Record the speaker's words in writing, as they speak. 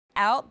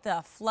out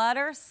the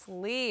flutter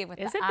sleeve with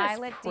Isn't the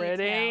eyelet this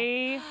pretty?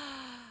 detail.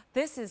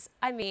 This is,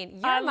 I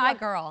mean, you're my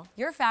girl.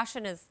 Your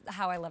fashion is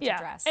how I love to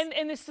dress. And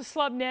it's the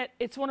Slub knit.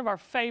 It's one of our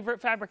favorite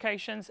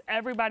fabrications.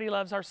 Everybody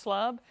loves our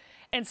Slub.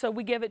 And so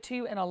we give it to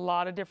you in a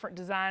lot of different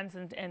designs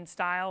and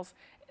styles.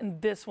 And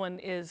this one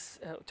is,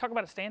 talk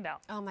about a standout.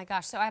 Oh my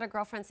gosh. So I had a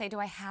girlfriend say, do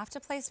I have to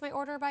place my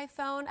order by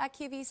phone at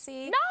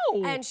QVC?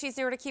 No. And she's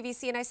newer to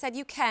QVC. And I said,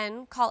 you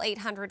can call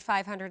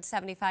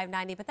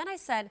 800-500-7590. But then I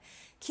said,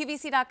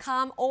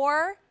 QVC.com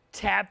or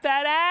tap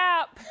that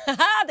app.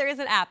 There is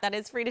an app that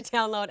is free to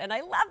download, and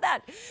I love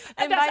that.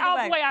 And that's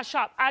all the way I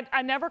shop.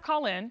 I never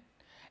call in,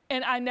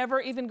 and I never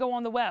even go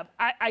on the web.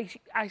 I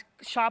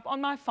shop on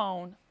my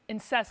phone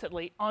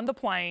incessantly, on the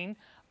plane.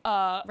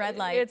 Red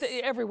lights.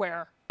 It's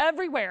everywhere.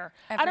 Everywhere.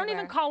 I don't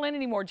even call in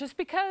anymore just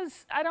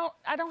because I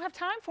don't have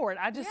time for it.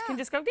 I just can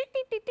just go deep,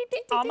 deep, deep, deep,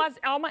 deep.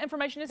 All my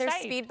information is There's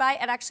saved. Speed Buy.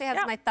 It actually has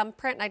my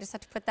thumbprint, and I just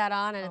have to put that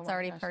on, and it's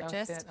already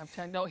purchased. I'm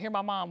telling you, don't hear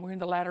my mom. We're in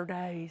the latter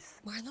days.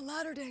 We're in the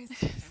latter days.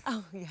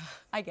 Oh, yeah.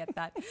 I get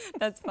that.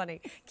 That's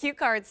funny. Q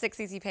Card, 6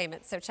 easy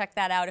payments. So check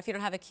that out. If you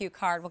don't have a Q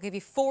Card, we'll give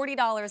you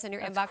 $40 in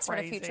your inbox for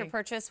a future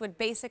purchase. Would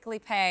basically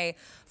pay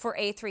for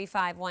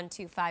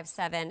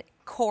A351257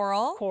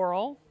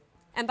 Coral.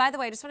 And by the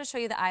way, I just want to show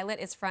you the eyelet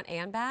is front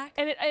and back.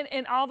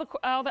 And all the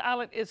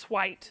eyelet is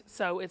white,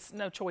 so it's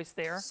no choice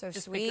there. So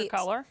just sweet. pick your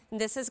color.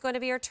 This is going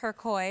to be your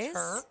turquoise.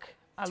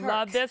 I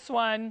love this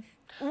one.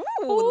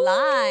 Ooh,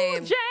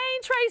 lime.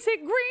 Jane, trace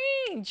it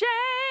green.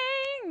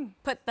 Jane.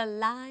 Put the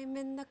lime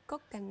in the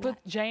coconut.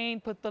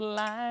 Jane, put the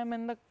lime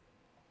in the.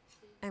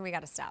 And we got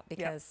to stop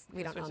because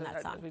we don't own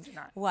that song. We do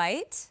not.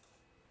 White.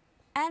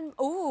 And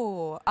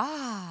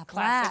black.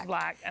 Classic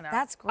black.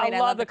 That's great. I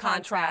love the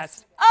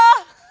contrast.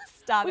 Oh,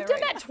 stop We've it.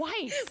 done that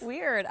twice.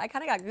 Weird. I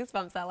kind of got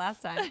goosebumps that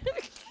last time.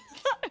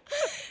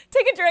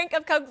 Take a drink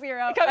of Coke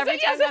Zero every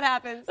time that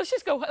happens.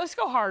 Let's go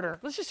harder.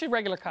 Let's just do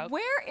regular Coke.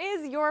 Where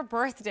is your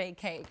birthday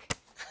cake?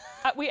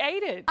 We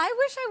ate it. I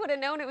wish I would have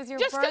known it was your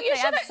birthday. I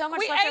have so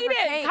much leftover cake. We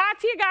ate it.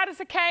 Katia got us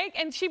a cake,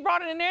 and she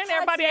brought it in there, and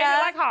everybody ate it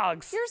like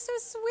hogs. You're so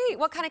sweet.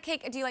 What kind of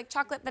cake? Do you like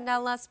chocolate,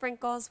 vanilla,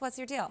 sprinkles? What's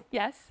your deal?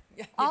 Yes.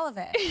 All of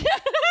it.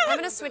 I'm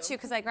going to switch you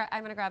because I'm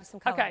going to grab some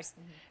colors. Okay.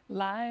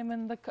 Lime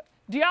and the...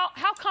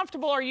 how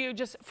comfortable are you,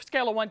 just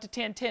scale of 1 to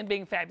 10, 10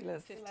 being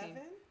fabulous?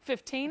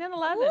 15 and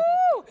 11. Woo!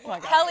 Oh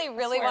Kelly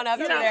really went up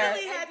there.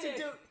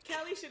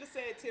 Kelly should have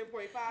said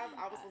 10.5.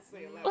 I was going to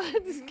say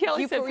 11.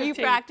 Kelly said 15. You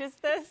practiced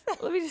this?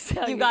 Let me just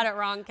tell you. You got it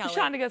wrong, Kelly.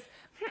 Shonda goes,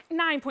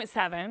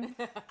 9.7.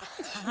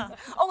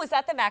 Oh, is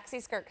that the maxi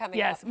skirt coming up?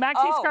 Yes,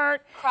 maxi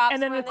skirt,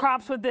 and then the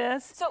crops with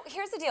this. So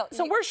here's the deal.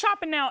 So we're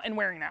shopping now and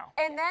wearing now.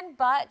 And then,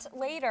 but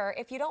later,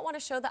 if you don't want to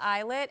show the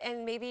eyelet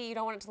and maybe you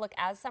don't want it to look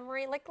as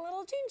summery, like a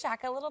little jean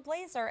jacket, a little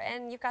blazer,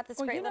 and you've got this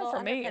great little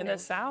for me in the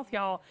South,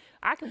 y'all,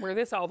 I can wear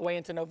this all the way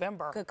into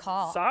November. Good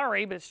call.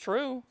 Sorry, but it's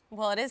true.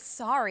 Well, it is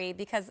sorry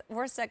because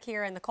we're stuck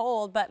here in the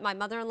cold, but my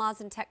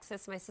mother-in-law's in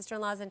Texas, my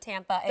sister-in-law's in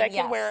Tampa, and they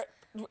can wear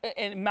it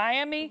in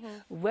Miami.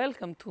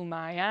 Welcome to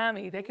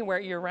Miami. They can wear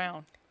it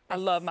year-round. I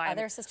love Miami.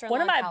 Other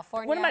sister-in-law in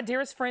California. One of my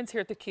dearest friends here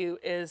at the Q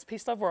is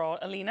Peace Love World,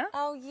 Alina.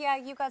 Oh, yeah,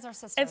 you guys are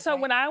sisters, And so right?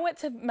 when I went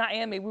to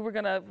Miami, we were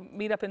going to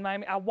meet up in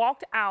Miami. I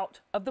walked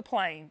out of the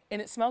plane, and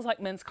it smells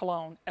like men's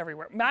cologne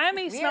everywhere.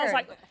 Miami smells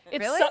like...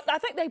 Really? I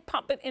think they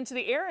pump it into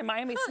the air in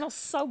Miami. It smells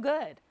so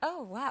good.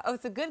 Oh, wow. Oh,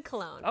 it's a good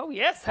cologne. Oh,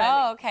 yes, honey.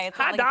 Oh, okay. It's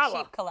High not like dollar.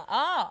 a cheap cologne.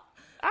 Oh.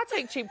 I'll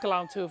take cheap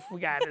cologne, too, if we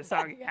got it. That's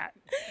all you got.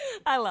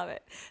 I love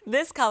it.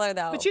 This color,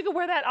 though. But you can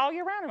wear that all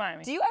year round in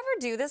Miami. Do you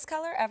ever do this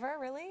color, ever,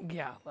 really?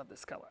 Yeah, I love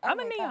this color. Oh I'm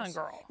a neon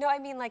girl. No, I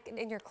mean like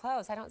in your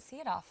clothes. I don't see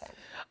it often.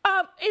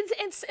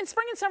 In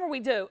spring and summer we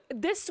do.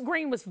 This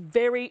green was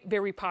very,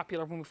 very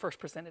popular when we first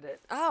presented it.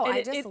 Oh, and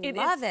I just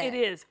love it. It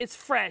is. It's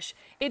fresh.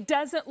 It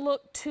doesn't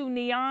look too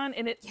neon,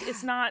 and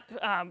it's not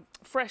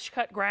fresh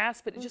cut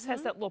grass, but it just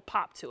has that little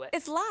pop to it.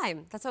 It's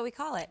lime. That's what we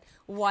call it.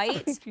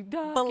 White,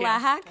 Duck,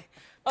 black.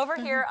 Over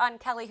here on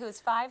Kelly, who's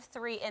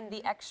 5'3" in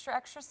the extra,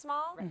 extra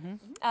small.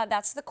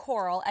 That's the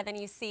coral. And then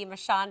you see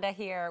Mashonda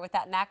here with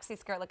that maxi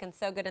skirt looking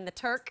so good in the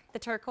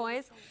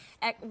turquoise.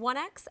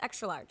 1X,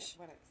 extra large.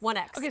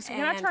 1X. Okay, so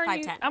can I turn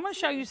you? I'm going to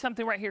show you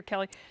something right here,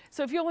 Kelly.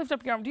 So if you'll lift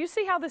up your arm, do you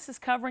see how this is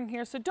covering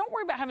here? So don't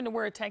worry about having to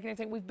wear a tank or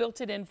anything. We've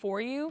built it in for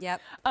you.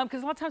 Yep.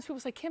 Because a lot of times people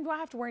say, Kim, do I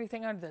have to wear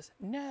anything under this?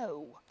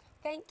 No.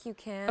 Thank you,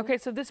 Kim. Okay,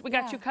 so we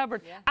got you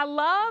covered. Yeah. I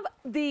love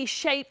the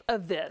shape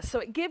of this. So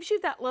it gives you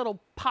that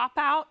little pop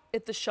out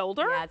at the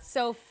shoulder. Yeah, it's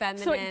so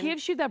feminine. So it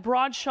gives you that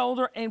broad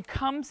shoulder and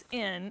comes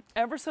in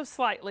ever so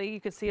slightly.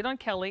 You can see it on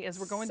Kelly as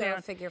we're going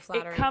down. Figure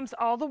flattering. It comes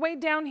all the way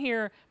down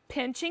here,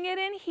 pinching it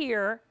in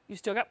here. You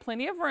still got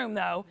plenty of room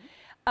though.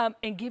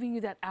 And giving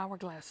you that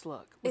hourglass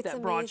look with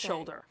that broad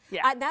shoulder.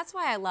 Yeah. That's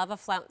why I love a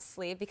flounce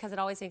sleeve because it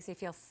always makes me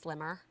feel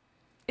slimmer.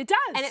 It does.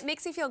 And it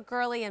makes you feel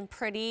girly and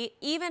pretty,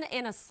 even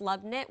in a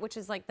slub knit, which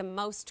is like the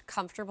most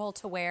comfortable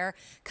to wear.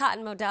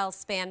 Cotton modal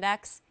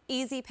spandex.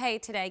 Easy pay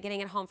today,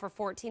 getting it home for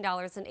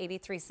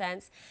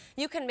 $14.83.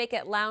 You can make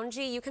it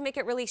loungy. You can make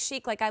it really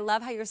chic. Like I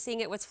love how you're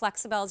seeing it with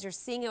flexibles. You're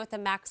seeing it with a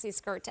maxi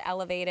skirt to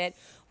elevate it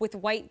with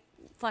white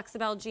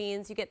Flexibel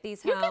jeans. You get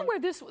these You home. can wear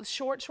this with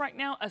shorts right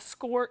now, a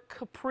skirt,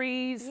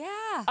 capris,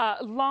 Yeah.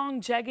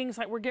 long jeggings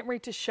like we're getting ready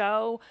to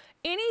show.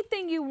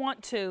 Anything you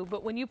want to,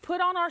 but when you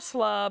put on our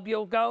slub,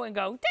 you'll go and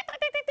go,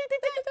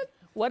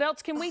 what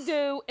else can we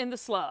do in the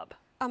slub?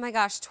 Oh my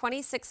gosh,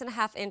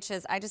 26.5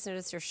 inches. I just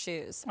noticed your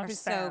shoes are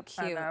so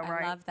cute. I know,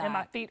 right? I love that. And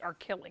my feet are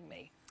killing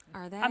me.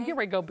 Are they? I'm getting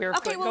ready to go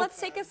barefoot. Okay, well, let's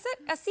take a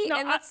seat. No,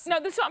 and let's...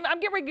 I'm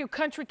getting ready to go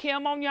country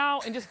Kim on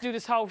y'all and just do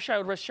this whole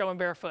show, just showing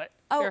barefoot.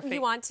 Oh, bare feet.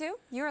 you want to?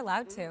 You're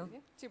allowed to. Yeah,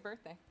 it's your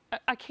birthday.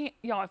 I can't,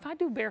 y'all, if I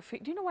do bare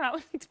feet, do you know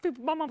what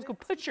my mom's going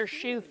to put your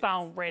shoes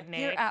on, redneck.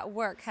 You're at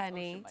work,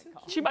 honey.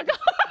 She might call.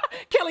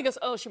 Kelly goes,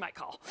 oh, she might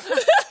call.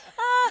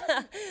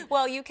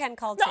 Well, you can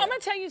call too. No, I'm going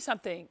to tell you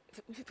something.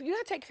 You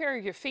got to take care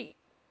of your feet,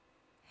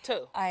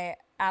 too. I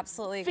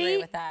absolutely agree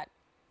with that.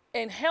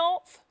 And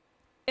health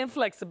and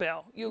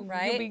flexible.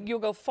 Right? You'll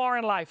go far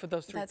in life with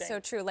those three That's things. so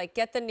true. Like,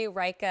 get the new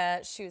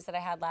Rika shoes that I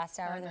had last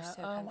hour. They're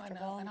so I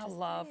comfortable. know, and I Just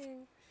love.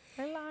 saying.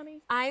 Hey,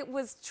 Lonnie. I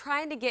was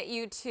trying to get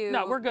you to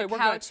No, we're good, the we're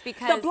couch good.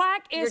 because The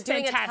black is you're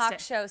doing a talk fantastic.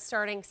 show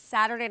starting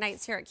Saturday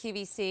nights here at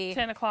QVC.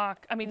 10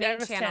 o'clock. I mean, Main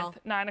August channel. 10th,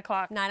 9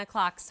 o'clock. 9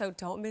 o'clock, so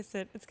don't miss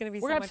it. It's going to be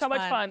We're so going to have so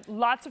much fun.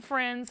 Lots of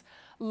friends,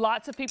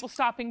 lots of people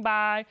stopping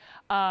by.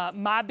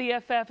 My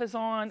BFF is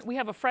on. We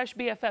have a fresh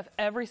BFF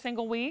every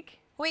single week.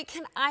 Wait,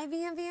 can I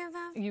be a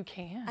BFF? You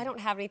can. I don't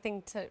have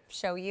anything to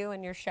show you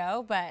in your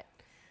show, but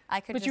I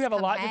could But just you have a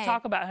come lot hang. to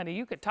talk about, honey.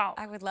 You could talk.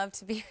 I would love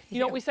to be You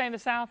know what we say in the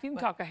South? You can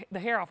talk the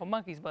hair off a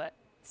monkey's butt.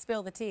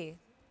 Spill the tea.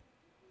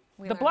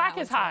 We The learned black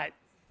that is one too. hot.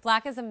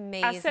 Black is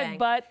amazing. I said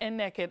butt and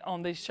naked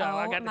on this show.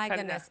 I Oh got to my cut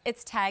it goodness. down.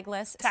 It's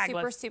tagless, super,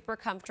 Tagless. super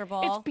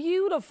comfortable. It's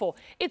beautiful.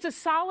 It's a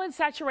solid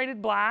saturated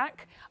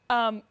black,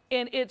 and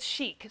it's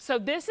chic. So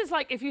this is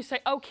like if you say,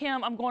 oh,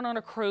 Kim, I'm going on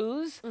a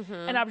cruise,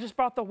 and I've just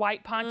brought the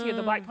white ponte or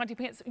the black ponte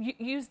pants. You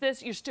use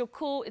this. You're still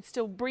cool. It's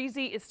still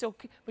breezy. It's still,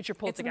 but you're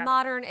pulled It's together.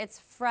 modern, it's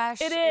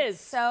fresh. It is.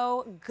 It's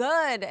so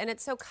good, and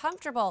it's so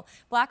comfortable.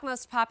 Black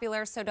most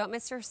popular, so don't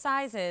miss your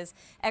sizes.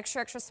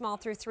 Extra, extra small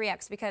through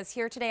 3X, because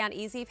here today on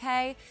Easy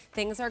Pay,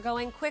 things are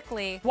going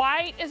quickly.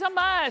 White is a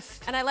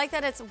must. And I like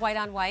that it's white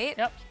on white.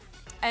 Yep.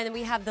 And then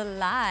we have the The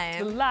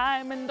lime.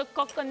 lime and the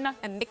coconut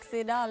And mix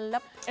it all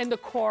up. and the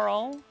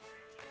coral.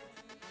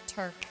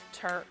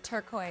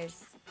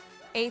 Turquoise.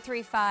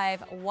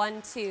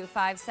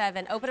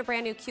 835-1257. Open a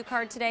brand new Q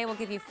card today. We'll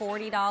give you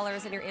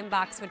 $40 in your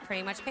inbox. Would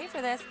pretty much pay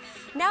for this.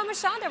 Now,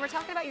 Mashonda, we're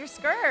talking about your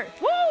skirt.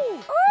 Woo!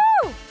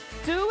 Woo!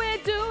 Do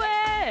it, do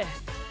it.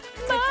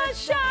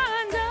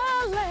 Mashonda.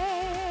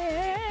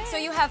 So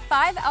you have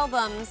 5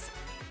 albums.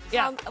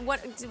 Yeah.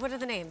 What are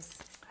the names?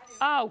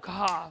 Oh,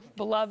 God.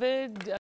 Beloved.